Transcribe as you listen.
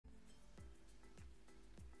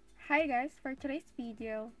Hi guys, for today's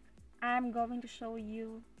video, I'm going to show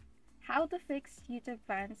you how to fix YouTube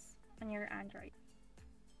Vanced on your Android.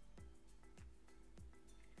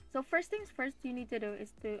 So first things first you need to do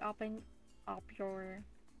is to open up your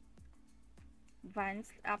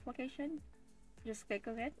Vanced application. Just click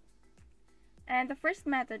on it. And the first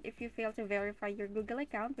method, if you fail to verify your Google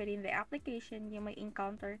account within the application, you may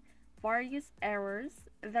encounter various errors.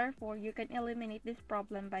 Therefore, you can eliminate this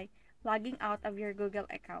problem by logging out of your Google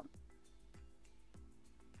account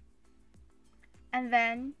and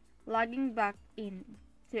then logging back in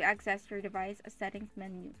to access your device settings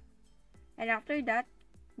menu. And after that,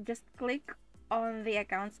 just click on the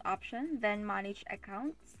accounts option, then manage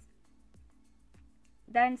accounts,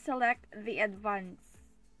 then select the advanced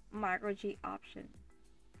micro G option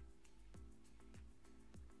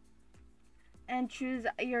and choose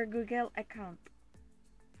your Google account.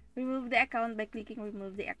 Remove the account by clicking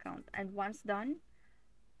remove the account, and once done,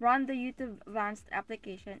 run the YouTube Vanced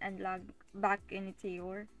application and log back into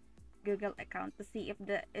your Google account to see if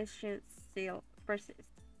the issue still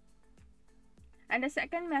persists. And the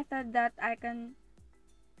second method that I can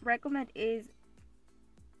recommend is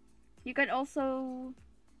you can also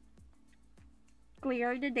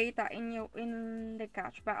clear the data in the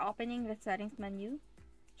cache by opening the settings menu.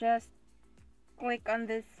 Just click on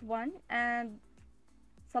this one and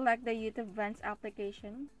select the YouTube Vanced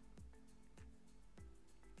application.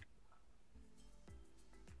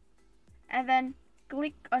 And then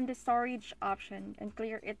click on the storage option and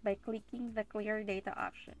clear it by clicking the clear data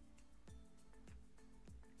option.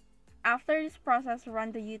 After this process,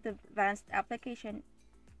 run the YouTube Vanced application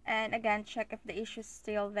and again check if the issue is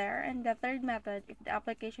still there. And the third method, if the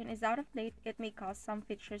application is out of date, it may cause some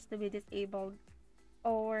features to be disabled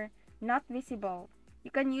or not visible. You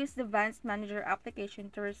can use the Vanced Manager application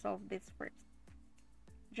to resolve this first.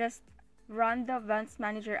 Just run the Vanced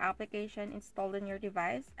Manager application installed on your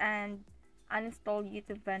device and uninstall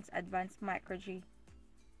YouTube Vanced Advanced Micro G.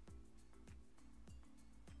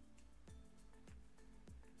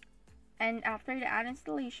 And after the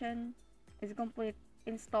uninstallation is complete,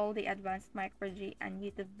 install the Advanced Micro G and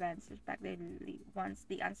YouTube Vanced respectively once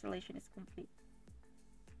the installation is complete.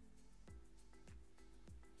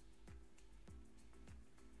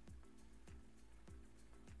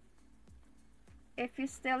 If you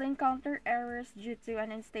still encounter errors due to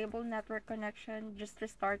an unstable network connection, just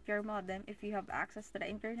restart your modem if you have access to the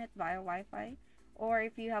internet via Wi-Fi, or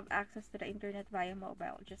if you have access to the internet via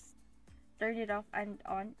mobile, just turn it off and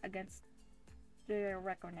on against the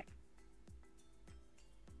reconnect.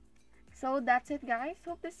 So that's it guys,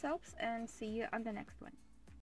 hope this helps and see you on the next one.